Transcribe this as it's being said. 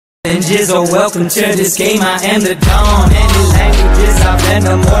challenges. Oh, welcome to this game. I am the dawn. Many languages I've learned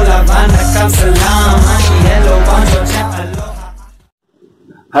them all. Havana comes salam. Hello, bonjour, ciao, aloha.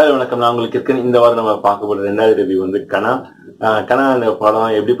 Hello வணக்கம், நான் உங்களுக்கு இருக்கேன். இந்த வாரம் நம்ம பார்க்க போகிற ரெண்டாவது ரிவ்யூ வந்து கனா. கனா அந்த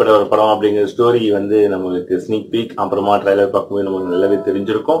படம் எப்படிப்பட்ட ஒரு படம் அப்படிங்கிற ஸ்டோரி வந்து நம்மளுக்கு ஸ்னீக் பீக் அப்புறமா ட்ரைலர் பார்க்கும்போது நமக்கு நல்லாவே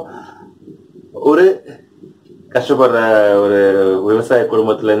தெரிஞ்சிருக்கும். ஒரு கஷ்டப்படுற ஒரு விவசாய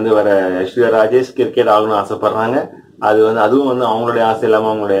குடும்பத்துல இருந்து வர ராஜேஷ் கிரிக்கெட் ஆகணும்னு ஆசைப்படுறாங்க. அதுவும் வந்து அவங்களுடைய ஆசை இல்லாம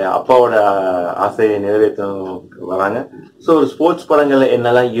அவங்களுடைய அப்பாவோட ஆசையை நிறைவேற்ற வராங்க. ஸோ ஒரு ஸ்போர்ட்ஸ் படங்கள்ல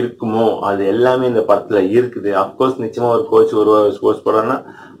என்னெல்லாம் இருக்குமோ அது எல்லாமே இந்த படத்துல இருக்குது. அப்கோர்ஸ் நிச்சயமா ஒரு கோச் ஒரு ஸ்போர்ட்ஸ் படம்னா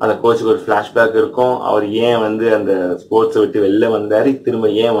அந்த கோச்சுக்கு ஒரு பிளாஷ்பேக் இருக்கும். அவர் ஏன் வந்து அந்த ஸ்போர்ட்ஸை விட்டு வெளில வந்தாரு, திரும்ப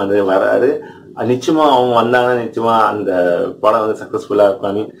ஏன் வந்து வராரு, நிச்சயமா அவங்க வந்தாங்கன்னா நிச்சயமா அந்த படம் வந்து சக்சஸ்ஃபுல்லா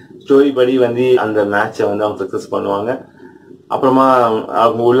இருக்கும். ஐ மீன் ஸ்டோரி படி வந்து அந்த மேட்சை வந்து அவங்க சக்சஸ் பண்ணுவாங்க. அப்புறமா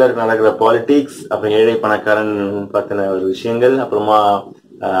அவங்க உள்ள நடக்கிற பாலிடிக்ஸ், அப்புறம் ஏழை பணக்காரன் பத்தின ஒரு விஷயங்கள், அப்புறமா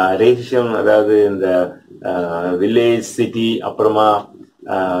ரேசியம், அதாவது இந்த வில்லேஜ் சிட்டி, அப்புறமா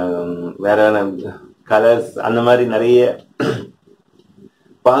வேற கலர்ஸ், அந்த மாதிரி நிறைய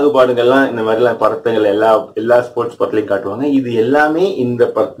பாகுபாடுகள்லாம் இந்த மாதிரிலாம் படத்துகள் எல்லா ஸ்போர்ட்ஸ் படத்துலையும் காட்டுவாங்க. இது எல்லாமே இந்த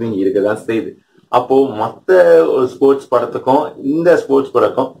படத்துலையும் இருக்கதான் செய்யுது. அப்போ மற்ற ஒரு ஸ்போர்ட்ஸ் படத்துக்கும் இந்த ஸ்போர்ட்ஸ்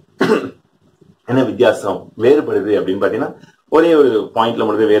படத்துக்கும் என்ன வித்தியாசம் வேறுபடுது அப்படின்னு பாத்தீங்கன்னா, ஒரே ஒரு பாயிண்ட்ல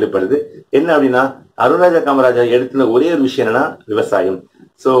மட்டும் வேறுபடுது. என்ன அப்படின்னா, அருண்ராஜா காமராஜா எடுத்துள்ள ஒரே ஒரு விஷயம் என்னன்னா விவசாயம்.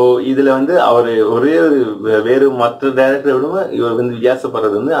 சோ இதுல வந்து அவரு ஒரே ஒரு வேறு மற்ற டைரக்டரை விட இவர் வந்து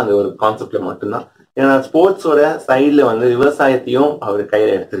வித்தியாசப்படுறது வந்து அந்த ஒரு கான்செப்ட்ல மட்டும்தான். ஏன்னா ஸ்போர்ட்ஸோட சைட்ல வந்து விவசாயத்தையும் அவர்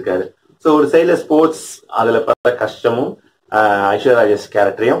கையில எடுத்திருக்காரு. ஸோ ஒரு சைட்ல ஸ்போர்ட்ஸ் அதுல படுற கஷ்டமும் ஐஸ்வர்யா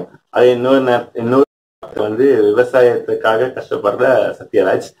கேரக்டரையும், அது இன்னொரு வந்து விவசாயத்துக்காக கஷ்டப்படுற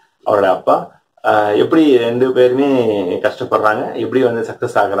சத்யராஜ் அவரோட அப்பா, எப்படி ரெண்டு பேருமே கஷ்டப்படுறாங்க, எப்படி வந்து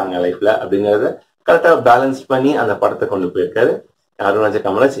சக்சஸ் ஆகுறாங்க லைஃப்ல அப்படிங்கறத கரெக்டா பேலன்ஸ் பண்ணி அந்த படத்தை கொண்டு போயிருக்காரு அருண்ராஜா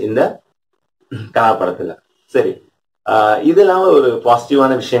காமராஜ் இந்த கனா படத்துல. சரி, இது இல்லாம ஒரு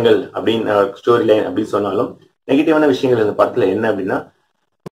பாசிட்டிவான விஷயங்கள் அப்படின்னு ஸ்டோரி லைன் அப்படின்னு சொன்னாலும், நெகட்டிவான விஷயங்கள் இந்த படத்துல என்ன அப்படின்னா,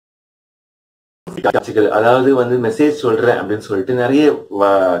 காட்சிகள், அதாவது வந்து மெசேஜ் சொல்றேன் அப்படின்னு சொல்லிட்டு நிறைய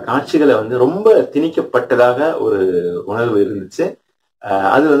காட்சிகளை வந்து ரொம்ப திணிக்கப்பட்டதாக ஒரு உணர்வு இருந்துச்சு.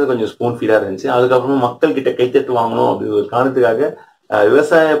 அது வந்து கொஞ்சம் ஸ்பூன் ஃபீடா இருந்துச்சு. அதுக்கப்புறமா மக்கள் கிட்ட கைத்தட்டு வாங்கணும் அப்படின்னு ஒரு காரணத்துக்காக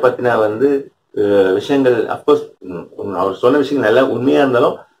விவசாய பத்தின வந்து விஷயங்கள், அப்கோர்ஸ் அவர் சொன்ன விஷயங்கள் நல்லா உண்மையா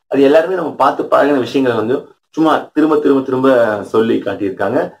இருந்தாலும் அது எல்லாருமே நம்ம பார்த்து பழகின விஷயங்கள் வந்து சும்மா திரும்ப திரும்ப திரும்ப சொல்லி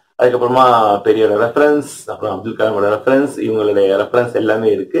காட்டியிருக்காங்க. அதுக்கப்புறமா பெரியோட ரெஃபரன்ஸ், அப்புறம் அப்துல் கலாமோட ரெஃபரன்ஸ், இவங்களுடைய ரெஃபரன்ஸ்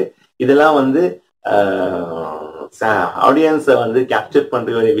எல்லாமே இருக்கு. இதெல்லாம் வந்து ஆடியன்ஸை வந்து கேப்சர்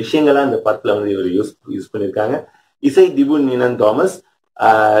பண்ற வேண்டிய விஷயங்களா இந்த படத்துல வந்து இவர் யூஸ் பண்ணியிருக்காங்க. இசை திபு நீனன் தாமஸ்,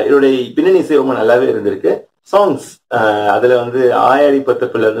 இதோடைய பின்னணி இசை ரொம்ப நல்லாவே இருந்திருக்கு. சாங்ஸ் அதுல வந்து ஆயாடி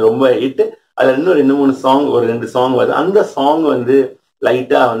பத்தப்புல இருந்து ரொம்ப ஹிட். அதுல இன்னும் 2-3 சாங், ஒரு 2 சாங் வருது. அந்த சாங் வந்து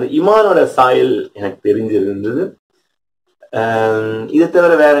லைட்டா வந்து இமானோட சாயல் எனக்கு தெரிஞ்சிருந்தது. இதை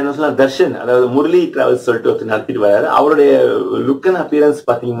தவிர வேற என்ன சொல்லலாம், தர்ஷன், அதாவது முரளி டிராவல்ஸ் சொல்லிட்டு ஒருத்தர் நடத்திட்டு வராரு. அவருடைய லுக் அண்ட் அப்பியரன்ஸ்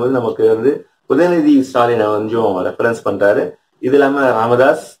பாத்தீங்கும் போது நமக்கு வந்து உதயநிதி ஸ்டாலினை கொஞ்சம் ரெஃபரன்ஸ் பண்றாரு. இது இல்லாம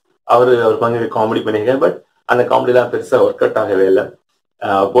ராமதாஸ் அவர் பங்கு காமெடி பண்ணியிருக்காரு. பட் அந்த காமெடி எல்லாம் பெருசா ஒர்க் அவுட் ஆகவே இல்லை.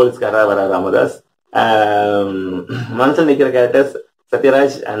 போலீஸ்காரா வர ராமதாஸ், மனசில் நிக்கிற characters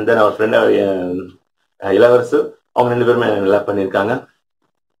Sathyaraj and then our friend இளவரசு, அவங்க 2 பேருமே நல்லா பண்ணியிருக்காங்க.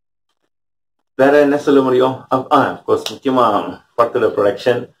 வேற என்ன சொல்ல முடியும்? அப்கோர்ஸ் முக்கியமா படத்தோட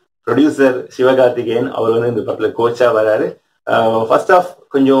ப்ரொடியூசர் சிவகார்த்திகேயன், அவர் வந்து இந்த படத்துல கோச்சா வராரு. ஃபர்ஸ்ட் ஆஃப்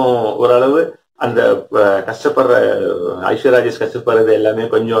கொஞ்சம் ஓரளவு அந்த கஷ்டப்படுற ஐஸ்வர்யா கஷ்டப்படுறது எல்லாமே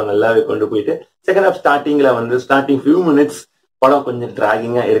கொஞ்சம் நல்லாவே கொண்டு போயிட்டு, second half starting few minutes படம் கொஞ்சம்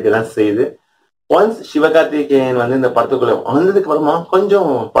டிராகிங்கா இருக்கதான் செய்யுது. ஒன்ஸ் சிவகார்த்திகேயன் வந்து இந்த படத்துக்குள்ள வந்ததுக்கு அப்புறமா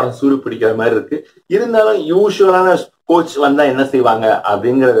கொஞ்சம் படம் சூடு பிடிக்கிற மாதிரி இருக்கு. இருந்தாலும் யூஸ்வலான கோச் வந்தா என்ன செய்வாங்க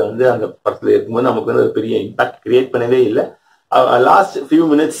அப்படிங்கறது வந்து அந்த படத்துல இருக்கும்போது நமக்கு வந்து ஒரு பெரிய இம்பாக்ட் கிரியேட் பண்ணவே இல்லை. லாஸ்ட் ஃபியூ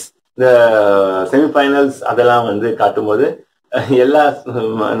மினிட்ஸ் இந்த செமிஃபைனல்ஸ் அதெல்லாம் வந்து காட்டும் போது எல்லா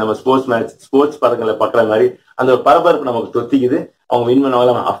நம்ம ஸ்போர்ட்ஸ் படங்களை பாக்குற மாதிரி அந்த ஒரு பரபரப்பு நமக்கு தொத்திக்குது. அவங்க வின்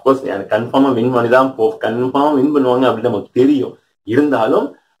பண்ணுவாங்க, அப்கோர்ஸ் எனக்கு கன்ஃபார்மா வின் பண்ணிதான் கன்ஃபார்மா வின் பண்ணுவாங்க அப்படின்னு நமக்கு தெரியும். இருந்தாலும்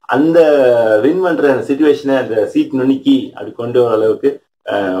அந்த வின் பண்ற சிச்சுவேஷனை அந்த சீட் நுணுக்கி அப்படி கொண்டு ஓரளவுக்கு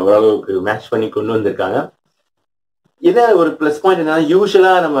மேட்ச் பண்ணி கொண்டு வந்திருக்காங்க. இதை ஒரு பிளஸ் பாயிண்ட் என்னன்னா,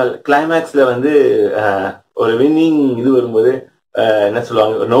 யூஸ்வலா நம்ம கிளைமேக்ஸ்ல வந்து ஒரு வின்னிங் இது வரும்போது என்ன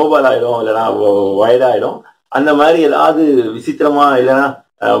சொல்லுவாங்க, நோபால் ஆயிடும், இல்லைன்னா வைட் ஆயிடும். அந்த மாதிரி ஏதாவது விசித்திரமா இல்லைன்னா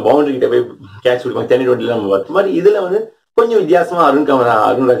பவுண்டரி கிட்ட போய் கேட்ச் பிடிப்பாங்க, 10-20 நம்ம பார்த்த மாதிரி. இதுல வந்து கொஞ்சம் வித்தியாசமா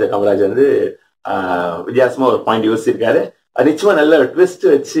அருண்ராஜா காமராஜ் வந்து வித்தியாசமா ஒரு பாயிண்ட் யோசிச்சிருக்காரு. நிச்சயமா நல்ல ட்விஸ்ட்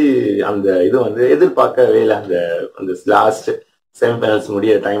வச்சு அந்த இது வந்து எதிர்பார்க்கவே இல்லை. அந்த லாஸ்ட் செமிஃபைனல்ஸ்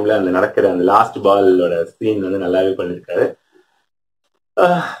முடிய டைம்ல அந்த நடக்கிற அந்த லாஸ்ட் பாலோட சீன் வந்து நல்லாவே பண்ணிருக்காரு.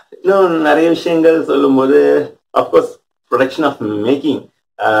 இன்னும் நிறைய விஷயங்கள் சொல்லும்போது அப்கோர்ஸ் ப்ரொடக்ஷன் ஆஃப் மேக்கிங்.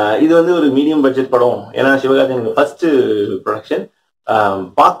 இது வந்து ஒரு மீடியம் பட்ஜெட் படம். ஏன்னா சிவகார்த்திகேயன் ஃபர்ஸ்ட் ப்ரொடக்ஷன்.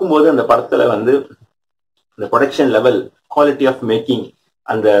 பார்க்கும்போது அந்த படத்துல வந்து அந்த production level, quality of making,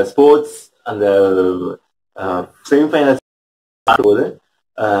 அந்த ஸ்போர்ட்ஸ், அந்த செமிஃபைனல்ஸ் போது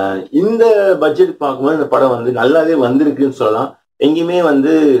இந்த பட்ஜெட் பார்க்கும்போது இந்த படம் வந்து நல்லாவே வந்திருக்குன்னு சொல்லலாம். எங்கேயுமே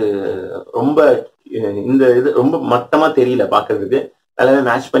வந்து ரொம்ப இந்த இது ரொம்ப மட்டமா தெரியல பார்க்கறதுக்கு. நல்லாவே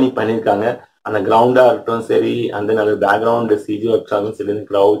மேட்ச் பண்ணி பண்ணியிருக்காங்க. அந்த கிரவுண்டா இருக்கட்டும் சரி, அந்த நல்ல பேக்ரவுண்ட் சிஜி ஒர்க்ஸ் ஆகும் சரி,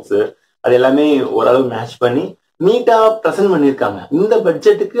 கிரவுட்ஸ், அது எல்லாமே ஓரளவு மேட்ச் பண்ணி நீட்டா ப்ரெசென்ட் பண்ணியிருக்காங்க. இந்த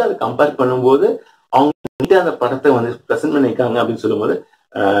பட்ஜெட்டுக்கு அதை கம்பேர் பண்ணும்போது அவங்க நீட்டா அந்த படத்தை வந்து ப்ரெசென்ட் பண்ணியிருக்காங்க அப்படின்னு சொல்லும்போது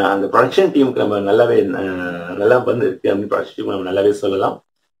அந்த ப்ரொடக்ஷன் டீமுக்கு நம்ம நல்லாவே நல்லா வந்து இருக்கு அப்படின்னு ப்ரொடக்ஷன் டீம் நம்ம நல்லாவே சொல்லலாம்.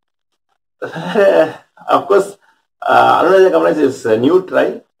 Of course அருணராஜா Kamlesh is new try.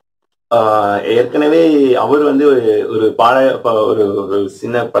 ஏற்கனவே அவர் வந்து ஒரு ஒரு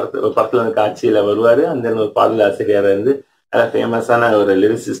சின்ன படத்துல வந்து காட்சியில வருவாரு. அந்த ஒரு பாடல் ஆசிரியரா இருந்து நல்ல ஃபேமஸான ஒரு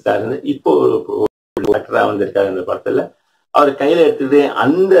லிரிசிஸ்டா இருந்து இப்போ ஒரு ஆக்டரா வந்திருக்காரு அந்த படத்துல. அவர் கையில எடுத்துட்டு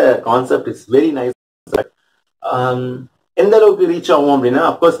அந்த கான்செப்ட் இஸ் வெரி நைஸ். எந்த அளவுக்கு ரீச் ஆகும் அப்படின்னா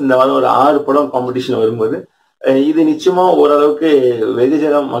அப்கோர்ஸ் இந்த வாரம் ஒரு 6 படம் காம்படிஷன் வரும்போது இது நிச்சயமா ஓரளவுக்கு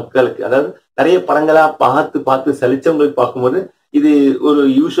வெகுஜன மக்களுக்கு, அதாவது நிறைய படங்களா பார்த்து பார்த்து சலிச்சவங்களுக்கு பார்க்கும்போது இது ஒரு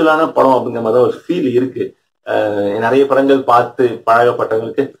யூஸ்வலான படம் அப்படிங்கிற மாதிரி ஒரு ஃபீல் இருக்கு. நிறைய படங்கள் பார்த்து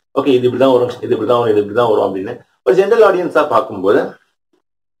பழகப்பட்டவங்களுக்கு ஓகே இது இப்படிதான் வரும், இது இப்படிதான் வரும், இது இப்படிதான் வரும் அப்படின்னு ஒரு ஜென்ரல் ஆடியன்ஸா பார்க்கும்போது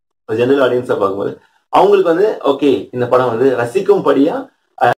அவங்களுக்கு வந்து ஓகே இந்த படம் வந்து ரசிக்கும்படியா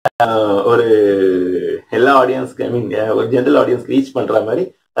ஒரு எல்லா ஆடியன்ஸ்க்கு, ஐ மீன் ஒரு ஜென்ரல் ஆடியன்ஸ்க்கு ரீச் பண்ற மாதிரி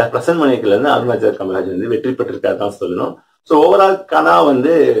பிரசன்ட் பண்ணிக்கல இருந்து அருணராஜா கமலேஷ் வந்து வெற்றி பெற்றிருக்காரு தான் சொல்லணும். ஸோ ஓவரால் கனா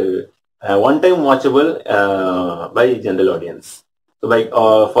வந்து one time watchable by general audience. By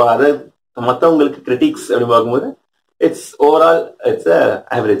for other மற்றவங்களுக்கு கிரிட்டிக்ஸ் அப்படி பார்க்கும்போது it's overall it's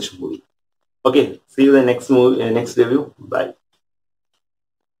average movie. Okay, see you in the next review. Bye.